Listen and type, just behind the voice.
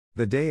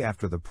The day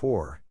after the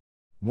pour,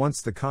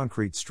 once the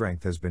concrete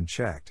strength has been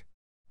checked,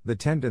 the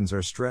tendons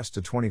are stressed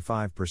to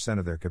 25%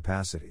 of their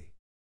capacity.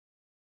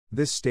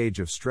 This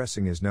stage of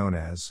stressing is known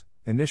as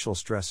initial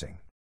stressing.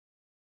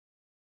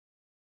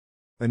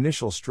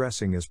 Initial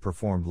stressing is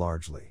performed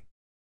largely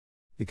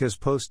because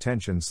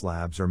post-tension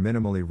slabs are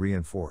minimally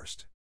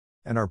reinforced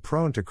and are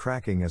prone to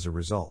cracking as a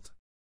result.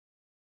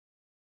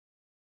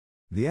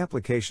 The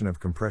application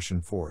of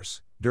compression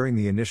force during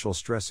the initial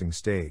stressing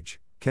stage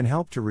can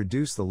help to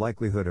reduce the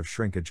likelihood of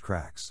shrinkage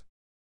cracks,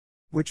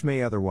 which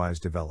may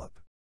otherwise develop.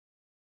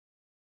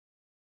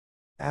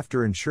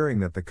 After ensuring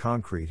that the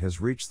concrete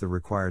has reached the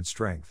required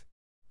strength,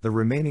 the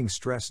remaining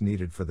stress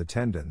needed for the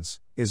tendons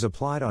is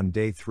applied on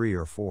day 3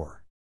 or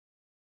 4.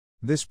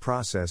 This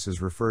process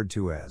is referred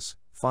to as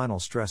final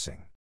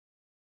stressing.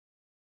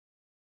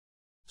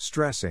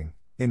 Stressing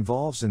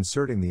involves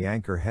inserting the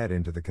anchor head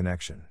into the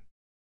connection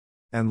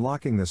and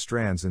locking the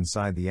strands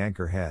inside the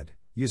anchor head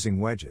using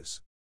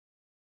wedges.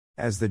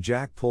 As the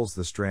jack pulls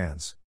the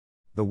strands,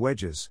 the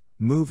wedges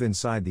move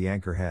inside the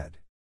anchor head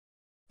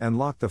and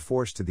lock the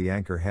force to the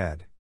anchor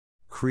head,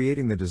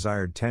 creating the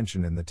desired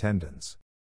tension in the tendons.